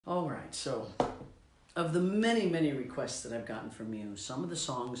right, so of the many, many requests that I've gotten from you, some of the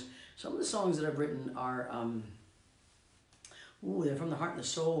songs that I've written are, they're from the heart and the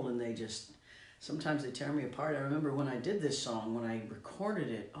soul, and they just, sometimes they tear me apart. I remember when I did this song, when I recorded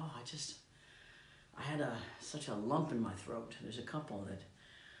it, I had such a lump in my throat. There's a couple that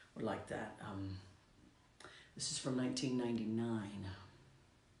were like that. This is from 1999.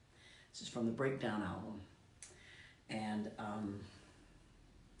 This is from the Breakdown album. And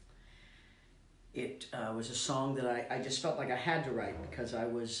it was a song that I just felt like I had to write, because I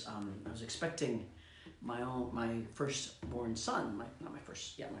was expecting my firstborn son, my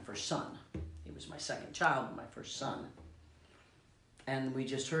first son. He was my second child, my first son. And we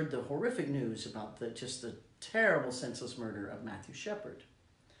just heard the horrific news about the terrible senseless murder of Matthew Shepard.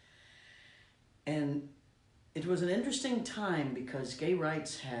 And it was an interesting time, because gay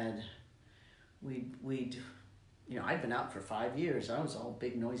rights had, I'd been out for 5 years. I was all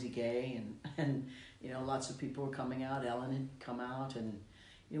big, noisy gay, and lots of people were coming out. Ellen had come out, and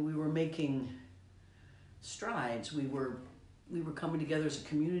we were making strides. We were coming together as a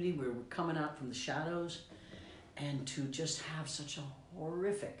community. We were coming out from the shadows, and to just have such a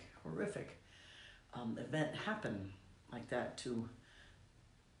horrific event happen like that to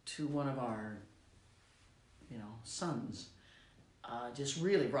one of our sons just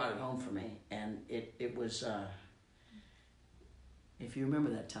really brought it home for me. And it was if you remember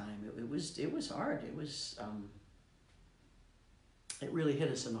that time, it was hard. It really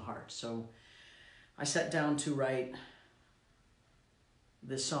hit us in the heart. So I sat down to write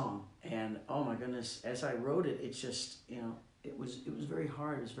this song, and oh my goodness, as I wrote it, it just, it was very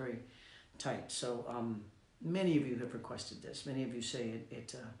hard. It was very tight. So many of you have requested this. Many of you say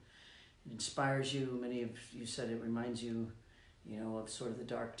it inspires you. Many of you said it reminds you, of sort of the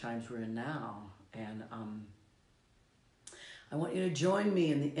dark times we're in now. And I want you to join me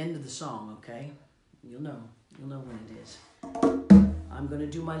in the end of the song, okay? You'll know when it is. I'm going to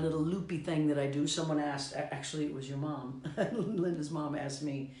do my little loopy thing that I do. Someone asked, actually it was your mom, Linda's mom asked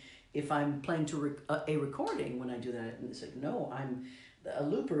me if I'm playing to a recording when I do that. And I said, no, a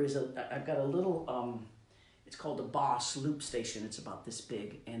looper I've got a little, it's called a Boss loop station. It's about this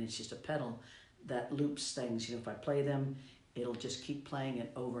big, and it's just a pedal that loops things. If I play them, it'll just keep playing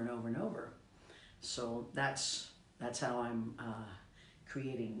it over and over and over. So that's how I'm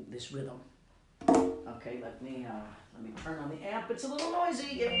creating this rhythm. Okay, let me turn on the amp. It's a little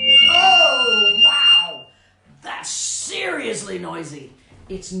noisy. Oh, wow! That's seriously noisy.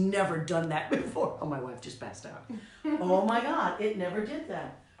 It's never done that before. Oh, my wife just passed out. Oh my God, it never did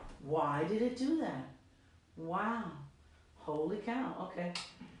that. Why did it do that? Wow. Holy cow. Okay.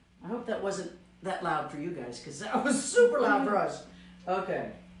 I hope that wasn't that loud for you guys, because that was super loud for us.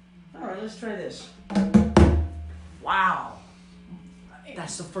 Okay. All right, let's try this. Wow.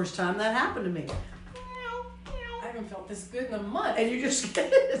 That's the first time that happened to me. I haven't felt this good in a month. And you just,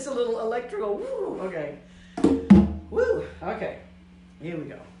 it's a little electrical, woo, okay. Woo, okay. Here we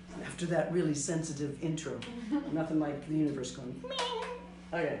go. After that really sensitive intro. Nothing like the universe going,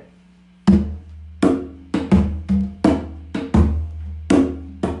 okay.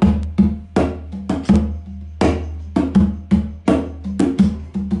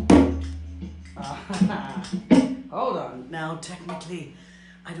 Hold on. Now, technically,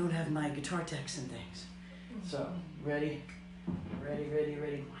 I don't have my guitar techs and things. So, ready? Ready. Why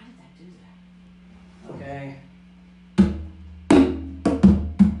did that do that? Okay.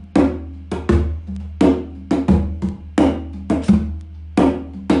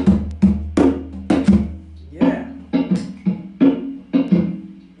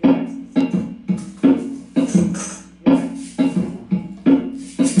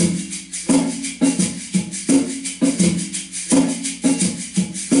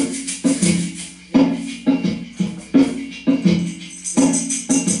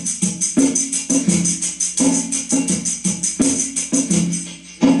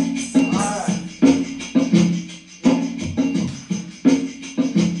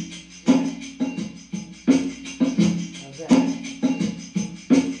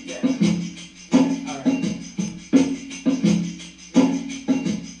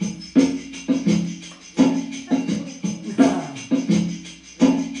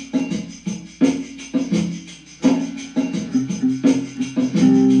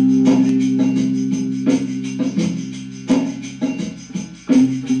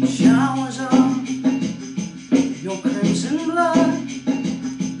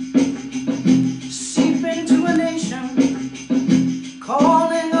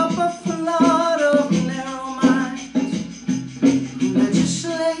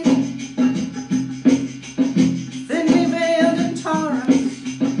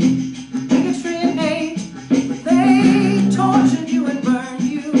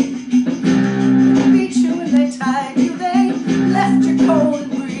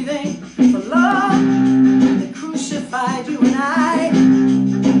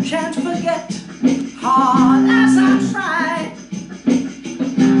 can't forget, hard as I try,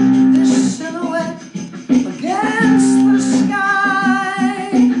 this silhouette against the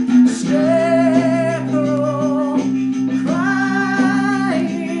sky. Scarecrow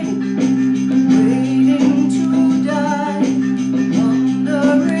crying, waiting to die,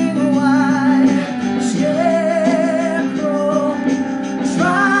 wondering why. Scarecrow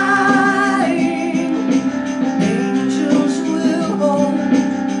trying, angels will hold,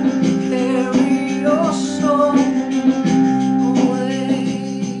 carry your soul away.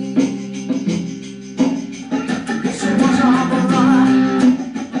 This was our bride,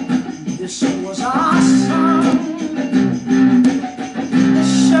 this was our son, the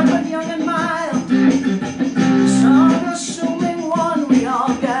shepherd young and mild, this unassuming one we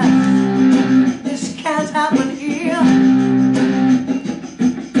all got. This can't happen here,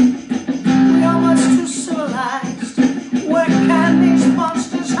 we are much too civilized. Where can these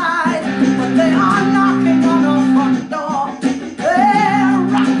monsters hide? But they are knocking on our front door, they're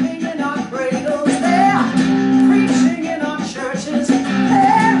rocking in our cradles, they're preaching in our churches,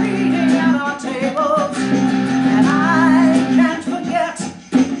 they're eating at our tables. And I can't forget,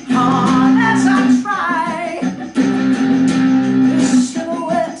 hard as I try, this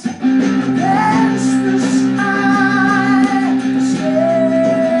silhouette against the sky.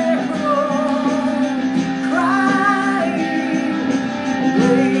 Scarecrow crying,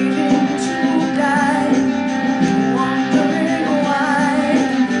 waiting to die, wondering why.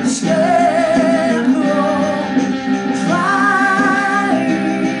 Scarecrow trying,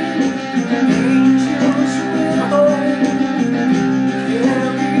 angels will hold,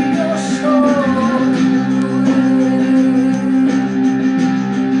 carry your soul away.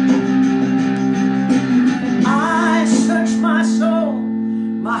 I search my soul,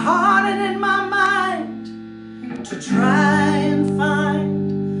 my heart and in my mind, to try and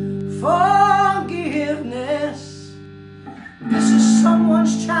find forgiveness. This is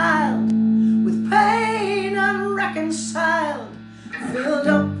someone's child with pain unreconciled, filled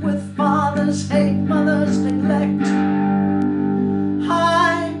up with father's hate, mother's neglect.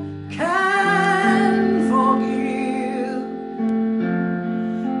 I can forgive,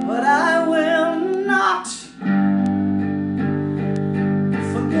 but I will not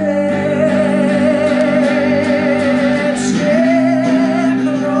forget.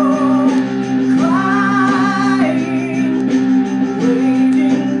 Scarecrow crying,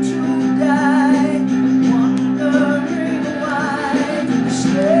 waiting to die, wondering why.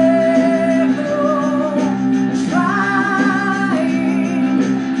 Scarecrow trying,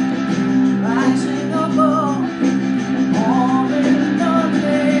 rising above, all in the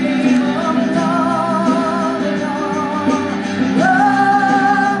name of love,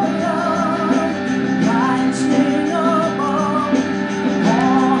 love, love, rising above,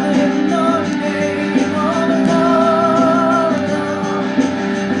 all in the name of love,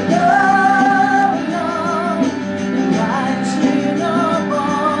 love, love, rising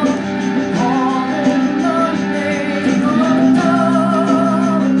above, all in the name of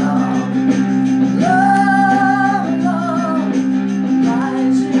love, love, love,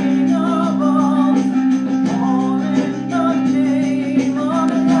 rising above, all in the name of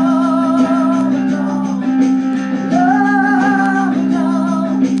love, love,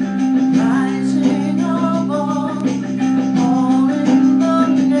 rising above, all in the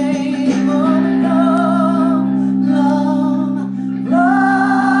name of love,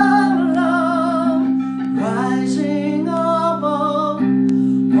 rising above,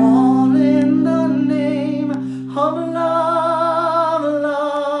 all in the name of love,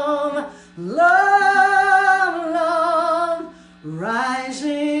 love,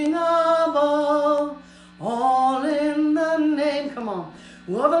 rising above, all in the name, come on,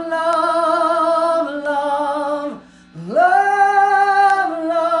 of love,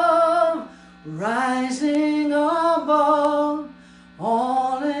 love, rising above,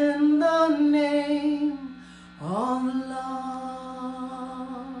 all in the name of love.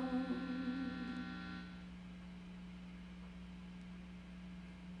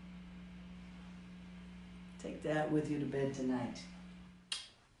 Take that with you to bed tonight.